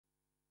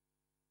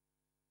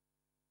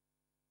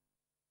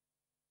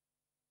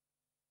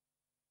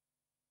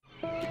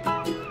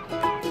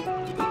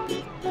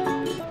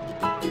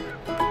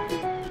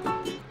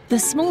The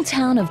small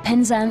town of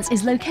Penzance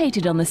is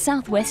located on the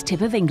southwest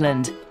tip of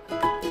England.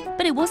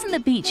 But it wasn't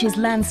the beaches,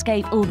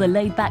 landscape or the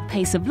laid-back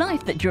pace of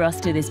life that drew us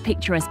to this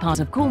picturesque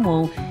part of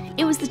Cornwall.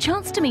 It was the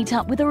chance to meet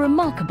up with a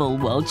remarkable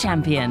world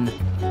champion.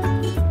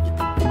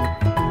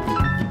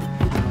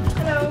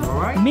 Hello. All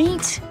right.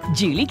 Meet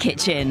Julie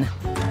Kitchen.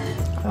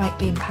 I like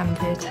being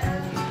pampered.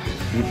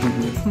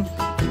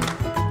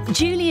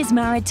 Julie is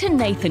married to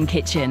Nathan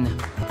Kitchen.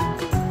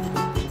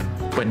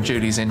 When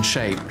Julie's in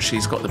shape,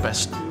 she's got the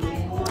best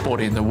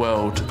body in the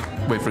world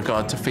with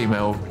regard to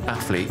female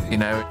athlete, you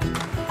know.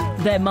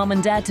 They're mum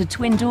and dad to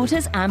twin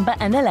daughters, Amber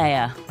and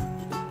Alea.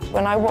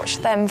 When I watch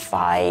them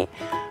fight,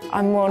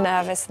 I'm more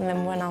nervous than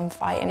them when I'm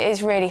fighting. It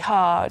is really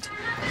hard.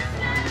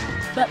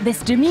 But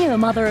this demure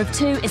mother of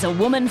two is a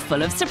woman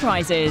full of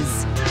surprises.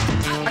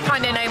 I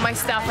kind of know my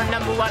stuff. I'm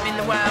 #1 in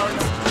the world.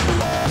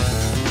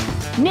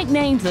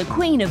 Nicknamed the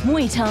Queen of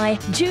Muay Thai,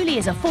 Julie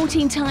is a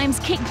 14 times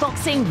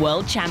kickboxing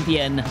world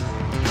champion.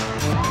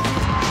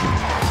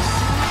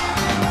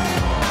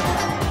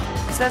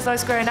 So as I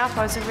was growing up,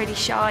 I was a really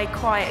shy,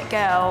 quiet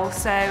girl,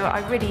 so I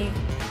really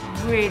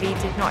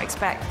did not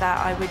expect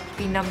that I would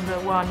be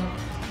 #1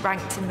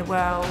 ranked in the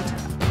world.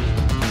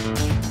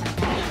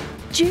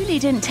 Julie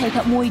didn't take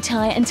up Muay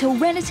Thai until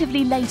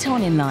relatively late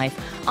on in life,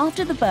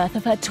 after the birth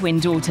of her twin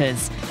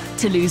daughters.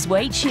 To lose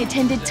weight, she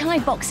attended Thai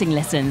boxing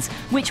lessons,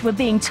 which were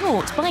being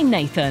taught by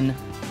Nathan.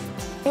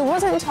 It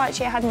wasn't until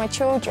actually I had my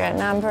children,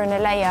 Amber and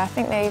Alea. I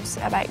think they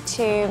were about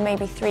 2,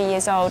 maybe 3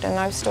 years old, and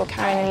I was still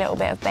carrying a little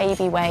bit of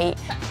baby weight.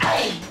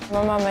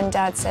 My mum and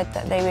dad said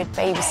that they would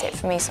babysit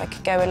for me so I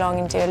could go along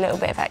and do a little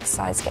bit of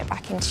exercise, get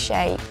back into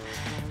shape.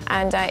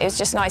 And it was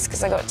just nice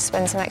because I got to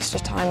spend some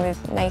extra time with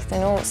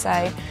Nathan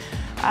also.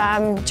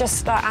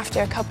 Just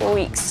after a couple of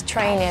weeks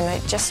training, I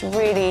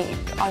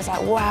was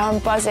like, wow, I'm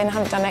buzzing, I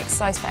haven't done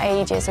exercise for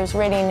ages. I was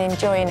really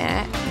enjoying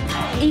it.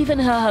 Even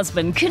her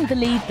husband couldn't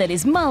believe that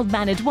his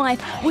mild-mannered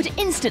wife would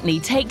instantly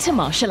take to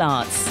martial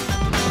arts.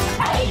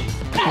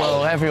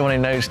 Well, everyone who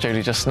knows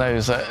Julie just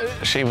knows that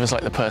she was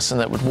like the person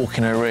that would walk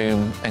in a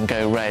room and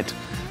go red.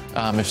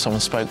 If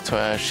someone spoke to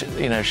her,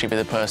 she'd be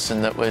the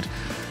person that would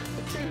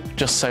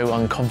just so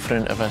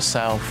unconfident of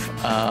herself.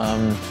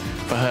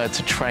 For her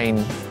to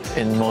train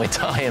in Muay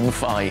Thai and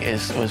fight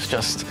was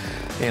just,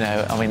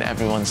 I mean,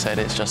 everyone said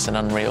it's just an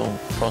unreal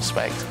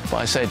prospect. But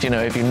I said,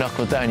 if you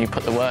knuckle down, you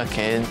put the work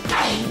in,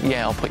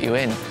 yeah, I'll put you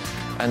in.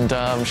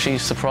 And she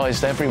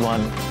surprised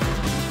everyone.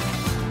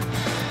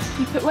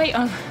 You put weight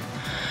on.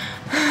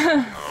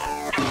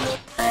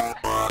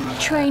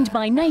 Trained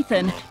by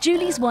Nathan,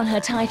 Julie's won her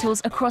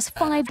titles across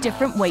 5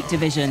 different weight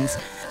divisions.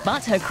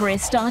 But her career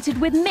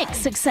started with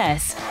mixed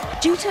success.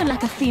 Due to a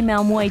lack of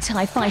female Muay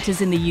Thai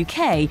fighters in the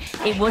UK,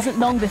 it wasn't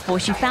long before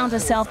she found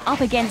herself up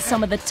against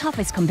some of the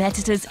toughest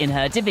competitors in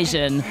her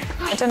division.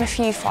 I've done a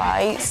few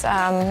fights,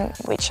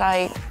 which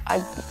I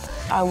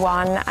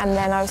won, and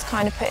then I was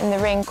kind of put in the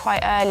ring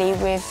quite early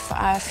with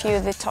a few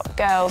of the top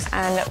girls,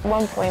 and at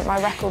one point my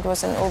record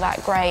wasn't all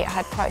that great. I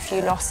had quite a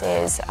few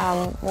losses,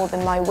 more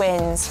than my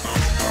wins.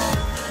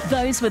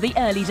 Those were the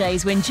early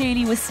days when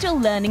Julie was still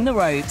learning the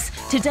ropes.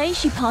 Today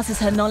she passes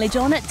her knowledge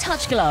on at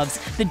Touch Gloves,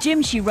 the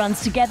gym she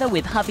runs together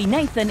with hubby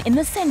Nathan in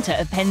the centre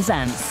of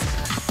Penzance.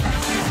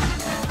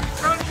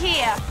 From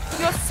here,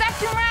 your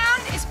second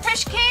round is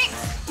push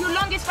kicks, your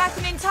longest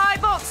weapon in Thai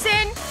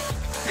boxing,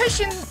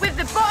 pushing with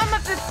the bottom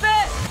of the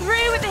foot,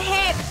 through with the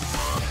hip,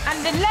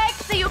 and the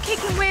legs that you're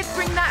kicking with,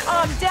 bring that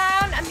arm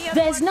down. And the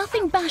other There's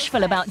nothing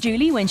bashful about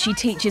Julie when she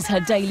teaches her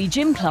daily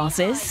gym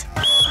classes.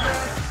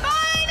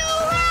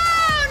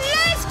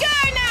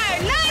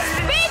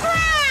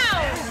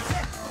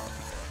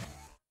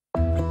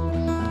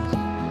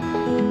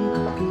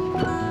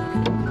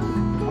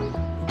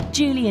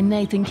 Julie and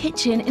Nathan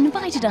Kitchen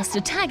invited us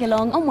to tag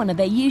along on one of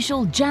their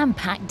usual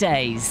jam-packed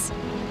days.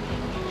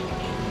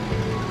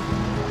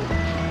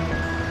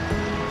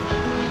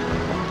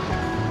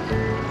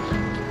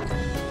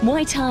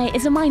 Muay Thai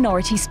is a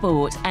minority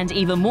sport, and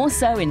even more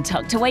so in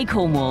tucked-away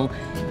Cornwall.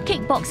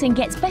 Kickboxing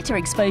gets better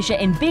exposure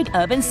in big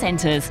urban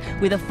centres,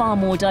 with a far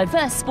more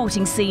diverse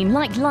sporting scene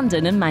like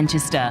London and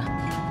Manchester.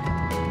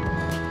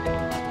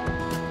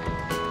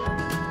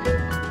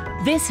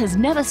 This has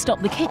never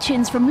stopped the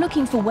Kitchens from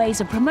looking for ways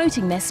of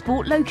promoting their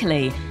sport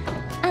locally.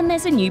 And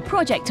there's a new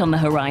project on the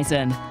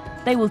horizon.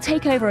 They will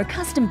take over a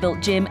custom-built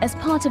gym as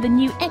part of a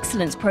new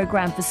excellence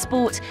programme for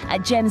sport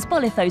at Gems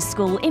Bolitho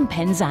School in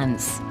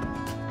Penzance.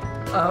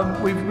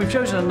 We've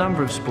chosen a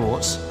number of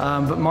sports,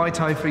 but Muay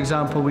Thai, for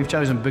example, we've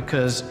chosen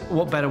because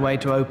what better way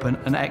to open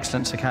an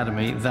excellence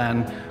academy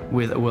than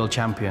with a world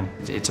champion?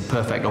 It's a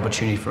perfect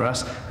opportunity for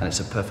us, and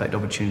it's a perfect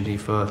opportunity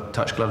for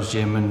Touch Gloves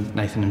Gym and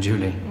Nathan and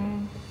Julie.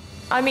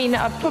 I mean,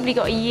 I've probably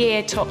got a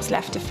year tops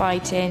left to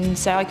fight in,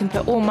 so I can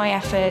put all my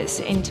efforts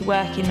into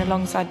working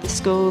alongside the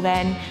school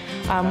then,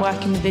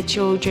 working with the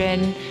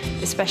children,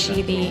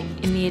 especially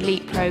in the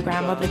elite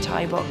programme of the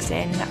Thai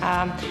boxing.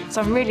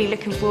 So I'm really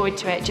looking forward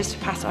to it, just to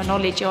pass our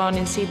knowledge on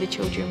and see the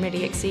children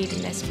really exceed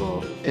in their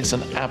sport. It's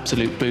an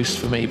absolute boost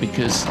for me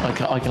because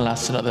I can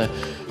last another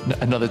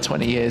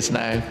 20 years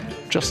now,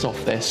 just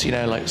off this, you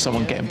know, like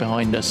someone getting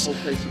behind us,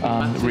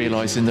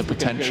 realising the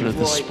potential of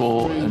the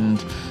sport,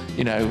 and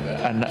you know,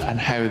 and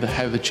how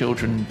the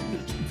children,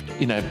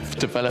 you know,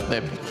 develop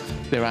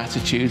their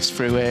attitudes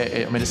through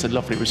it. I mean, it's a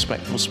lovely,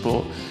 respectful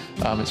sport.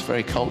 It's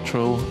very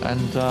cultural,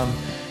 and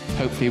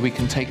hopefully we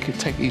can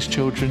take these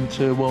children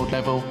to world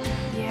level,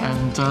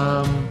 and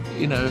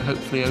you know,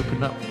 hopefully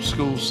open up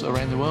schools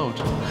around the world.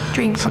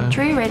 Dream come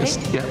true, really.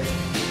 Yeah.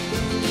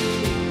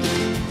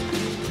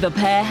 The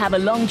pair have a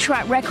long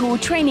track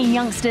record training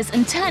youngsters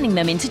and turning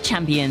them into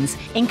champions,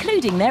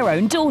 including their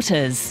own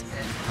daughters.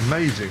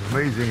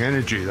 Amazing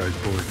energy that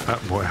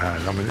boy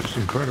had. I mean, it's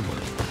incredible.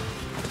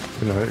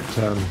 You know,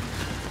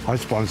 I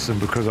sponsor them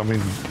because, I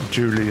mean,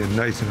 Julie and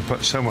Nathan have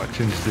put so much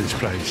into this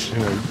place, you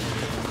know,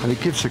 and it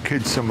gives the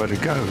kids somewhere to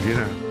go, you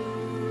know.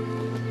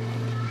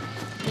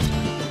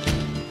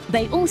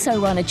 They also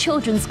run a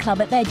children's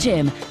club at their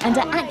gym and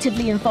are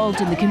actively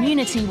involved in the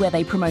community where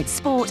they promote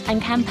sport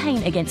and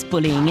campaign against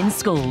bullying in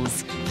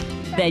schools.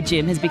 Their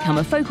gym has become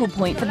a focal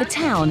point for the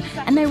town,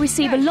 and they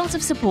receive a lot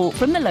of support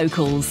from the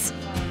locals.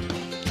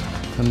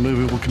 And we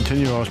will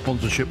continue our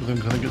sponsorship with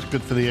them. I think it's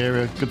good for the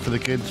area, good for the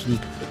kids, and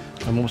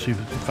obviously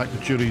the fact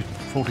that Julie's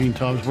 14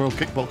 times world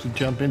kickboxing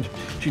champion,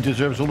 she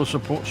deserves all the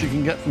support she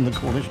can get from the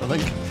Cornish, I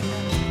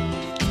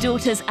think.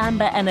 Daughters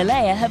Amber and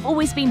Alea have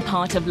always been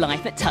part of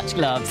life at Touch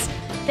Gloves.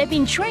 They've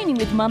been training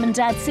with Mum and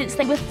Dad since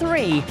they were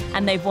 3,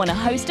 and they've won a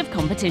host of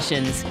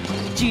competitions.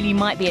 Julie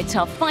might be a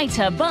tough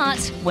fighter, but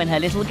when her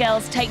little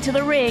girls take to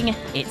the ring,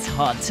 it's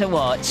hard to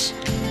watch.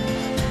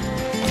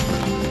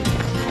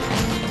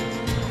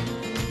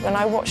 When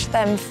I watch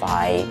them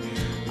fight,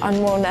 I'm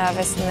more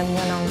nervous than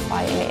when I'm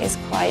fighting. It is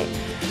quite,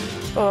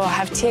 I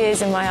have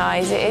tears in my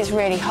eyes. It is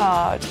really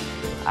hard.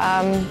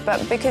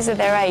 But because of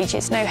their age,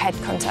 it's no head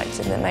contact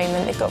at the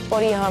moment. They've got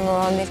body armour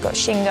on, they've got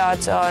shin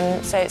guards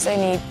on, so it's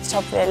only the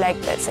top of their leg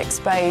that's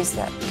exposed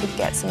that could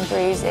get some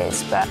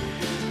bruises. But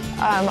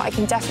I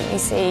can definitely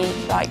see,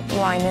 like,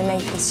 Ryan and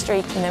Nathan's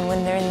streak, and then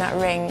when they're in that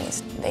ring,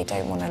 they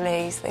don't want to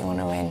lose, they want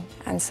to win.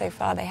 And so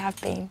far they have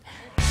been.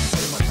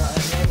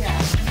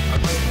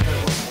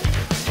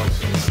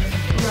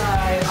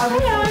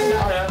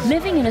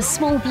 Living in a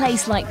small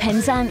place like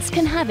Penzance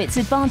can have its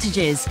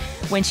advantages.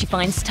 When she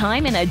finds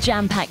time in a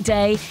jam-packed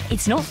day,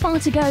 it's not far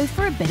to go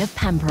for a bit of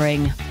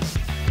pampering.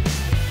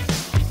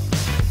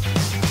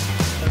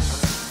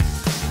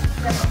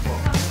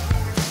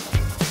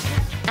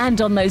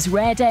 And on those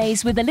rare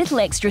days with a little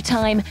extra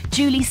time,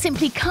 Julie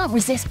simply can't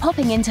resist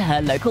popping into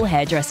her local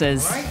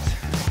hairdressers. Right.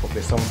 Put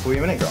this on for you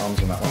a minute, got arms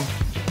on that one.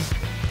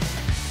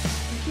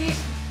 You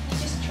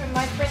just trim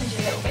my fringe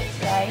a little bit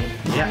today,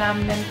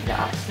 and then put it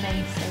up to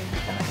me, so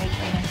then I go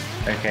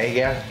training. Okay,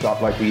 yeah,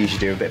 like we usually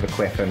do, a bit of a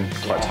quiff and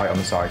quite tight on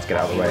the sides, get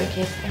out of the way.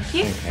 Wicked, thank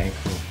you. Okay,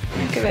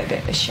 cool. Give it a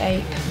bit of a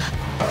shape.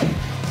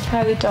 How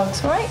are the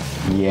dogs, all right?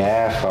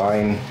 Yeah,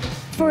 fine.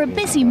 For a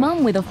busy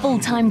mum with a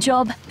full-time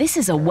job, this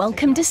is a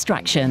welcome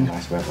distraction.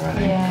 Nice weather, I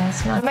think. Yeah,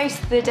 it's nice.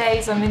 Most of the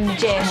days I'm in the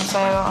gym, so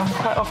I'm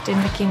quite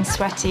often looking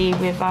sweaty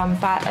with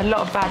a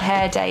lot of bad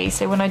hair days.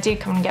 So when I do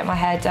come and get my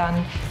hair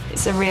done,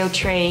 it's a real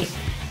treat.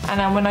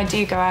 And when I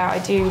do go out, I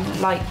do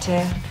like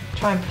to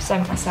try and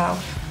present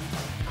myself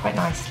quite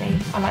nicely.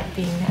 I like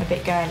being a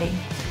bit girly.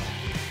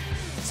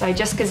 So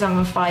just because I'm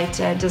a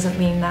fighter doesn't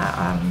mean that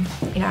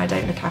you know, I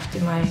don't look after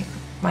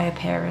my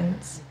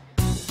appearance.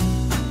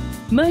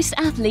 Most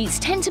athletes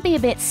tend to be a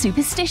bit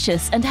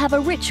superstitious and have a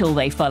ritual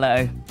they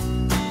follow.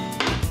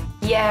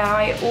 Yeah,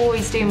 I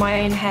always do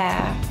my own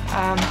hair.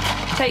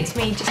 It takes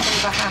me just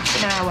over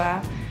half an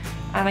hour,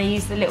 and I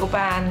use the little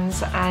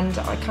bands, and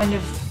I kind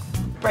of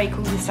break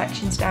all the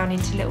sections down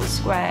into little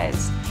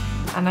squares.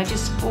 And I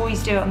just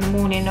always do it on the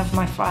morning of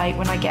my fight.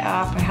 When I get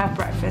up, I have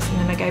breakfast, and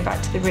then I go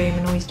back to the room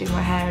and always do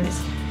my hair. And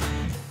it's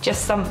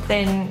just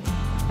something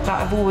that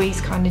I've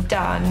always kind of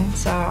done,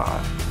 so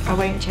I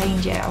won't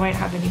change it. I won't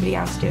have anybody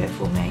else do it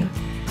for me.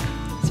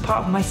 It's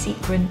part of my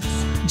sequence.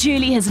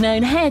 Julie has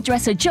known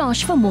hairdresser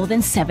Josh for more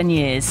than 7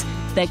 years.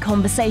 Their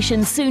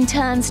conversation soon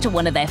turns to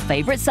one of their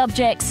favourite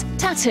subjects,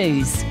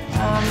 tattoos.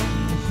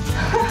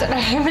 I don't know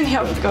how many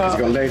I've got.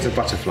 You've got loads of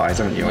butterflies,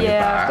 haven't you, on your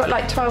back? Yeah, I've got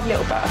like 12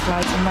 little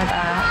butterflies on my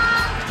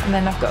back. And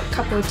then I've got a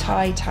couple of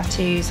Thai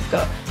tattoos. I've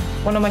got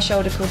one on my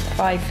shoulder called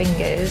 5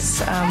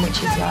 Fingers,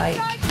 which is like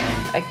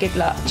a good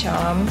luck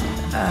charm.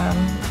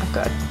 I've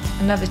got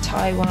another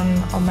Thai one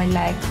on my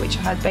leg, which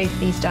I had both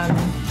these done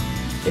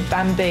with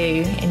bamboo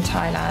in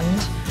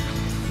Thailand.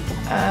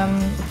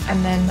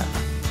 And then,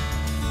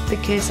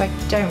 because I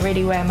don't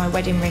really wear my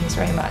wedding rings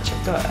very much,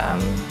 I've got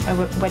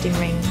a wedding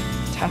ring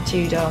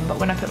tattooed on, but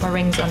when I put my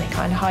rings on, it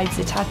kind of hides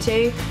the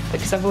tattoo,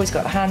 because I've always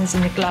got the hands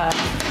in the glove.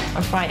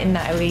 I'm frightened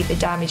that I'll either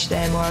damage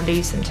them or I'll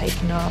lose them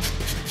taken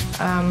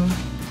off. And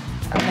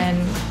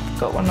then I've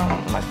got one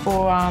on my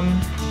forearm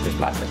with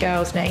like the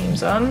girls'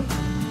 names on.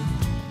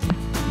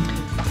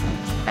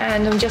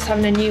 And I'm just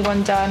having a new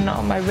one done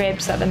on my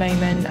ribs at the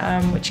moment,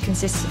 which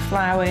consists of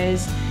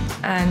flowers,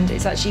 and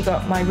it's actually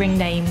got my ring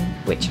name,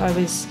 which I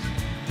was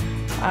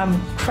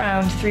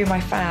crowned through my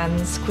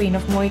fans, Queen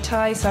of Muay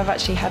Thai, so I've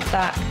actually had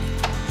that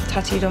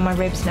tattooed on my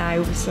ribs now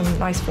with some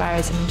nice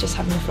flowers, and I'm just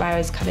having the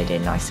flowers coloured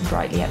in nice and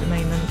brightly at the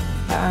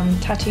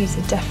moment. Tattoos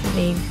are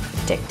definitely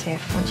addictive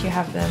once you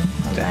have them.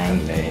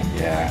 Definitely,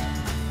 yeah.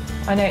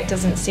 I know it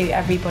doesn't suit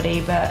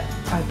everybody, but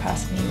I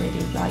personally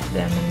really like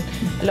them.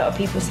 And a lot of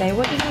people say,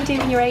 what are you going to do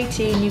when you're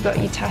 80 and you've got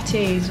your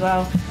tattoos?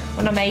 Well,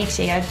 when I'm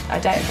 80, I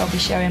doubt if I'll be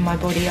showing my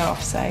body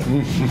off. So,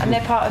 and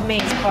they're part of me,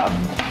 it's part of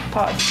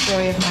the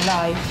story of my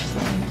life.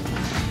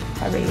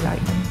 So I really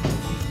like them.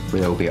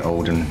 We all get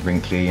old and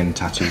wrinkly and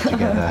tattooed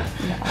together.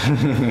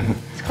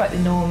 It's quite the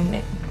norm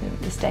in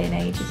this day and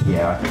age, isn't it?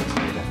 Yeah, I think so,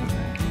 definitely.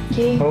 Thank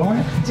you. All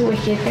right. It's a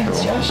wicked.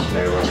 Thanks, Josh.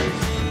 No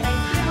worries.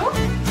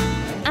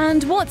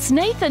 And what's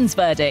Nathan's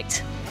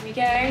verdict? Here we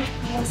go.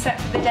 I'm all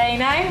set for the day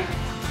now.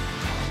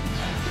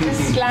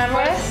 Just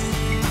glamorous.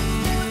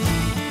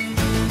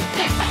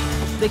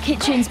 The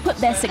Kitchens put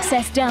their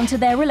success down to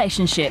their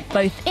relationship,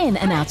 both in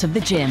and out of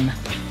the gym.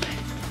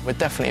 We're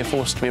definitely a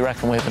force to be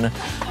reckoned with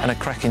and a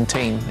cracking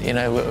team. You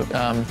know,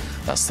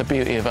 that's the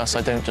beauty of us.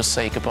 I don't just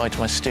say goodbye to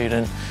my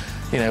student.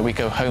 You know, we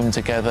go home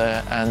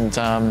together, and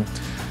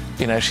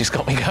you know, she's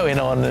got me going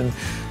on and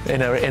in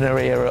her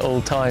ear at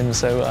all times.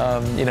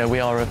 So you know,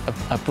 we are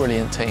a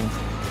brilliant team.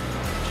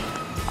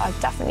 I've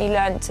definitely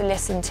learned to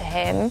listen to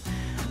him.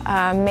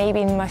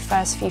 Maybe in my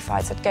first few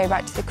fights, I'd go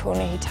back to the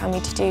corner, he'd tell me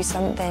to do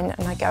something,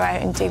 and I'd go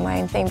out and do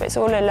my own thing. But it's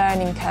all a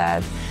learning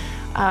curve.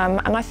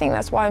 And I think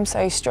that's why I'm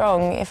so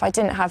strong. If I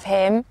didn't have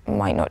him, I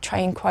might not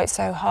train quite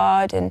so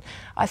hard. And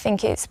I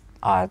think it's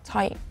our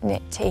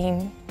tight-knit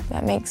team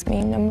that makes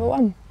me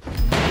 #1.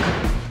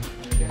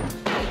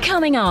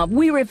 Coming up,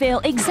 we reveal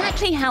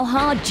exactly how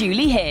hard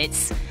Julie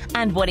hits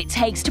and what it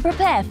takes to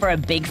prepare for a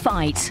big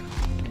fight.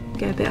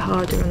 Go a bit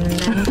harder on them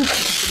now.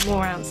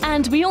 More ounces.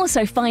 And we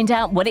also find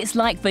out what it's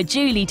like for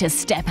Julie to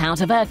step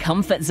out of her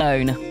comfort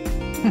zone.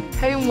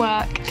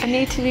 Homework. I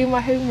need to do my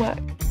homework.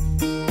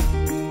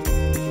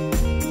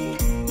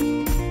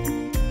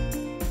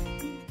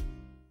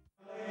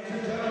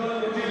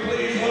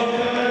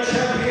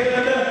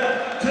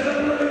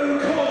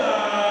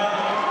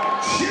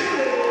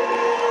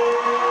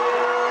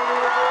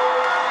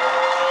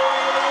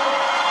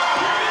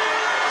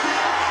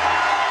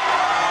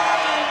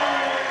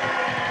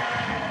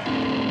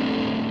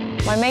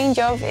 My main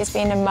job is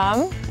being a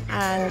mum,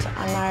 and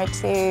I'm married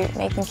to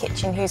Nathan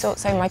Kitchen, who's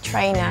also my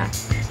trainer.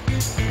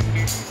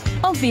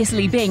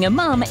 Obviously, being a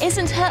mum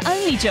isn't her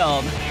only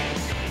job.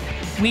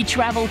 We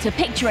travel to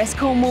picturesque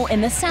Cornwall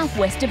in the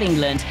southwest of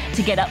England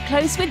to get up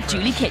close with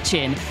Julie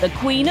Kitchen, the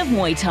queen of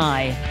Muay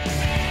Thai.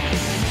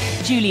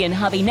 Julie and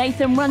hubby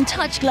Nathan run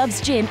Touch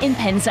Gloves Gym in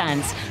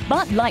Penzance,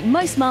 but like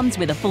most mums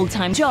with a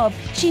full-time job,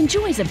 she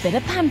enjoys a bit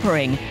of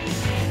pampering.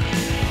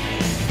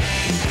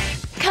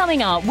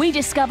 Coming up, we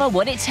discover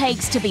what it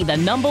takes to be the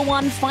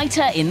 #1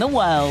 fighter in the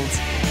world.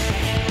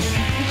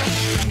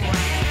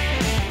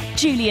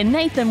 Julie and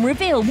Nathan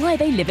reveal why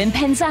they live in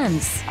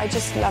Penzance. I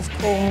just love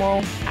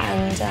Cornwall,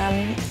 and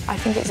I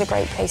think it's a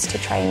great place to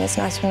train. It's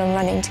nice when I'm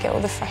running to get all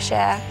the fresh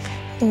air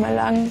in my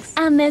lungs.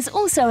 And there's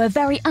also a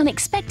very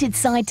unexpected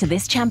side to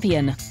this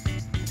champion.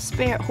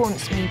 Spirit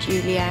haunts me,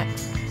 Juliet.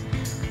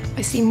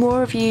 I see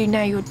more of you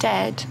now you're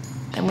dead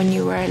than when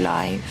you were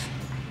alive.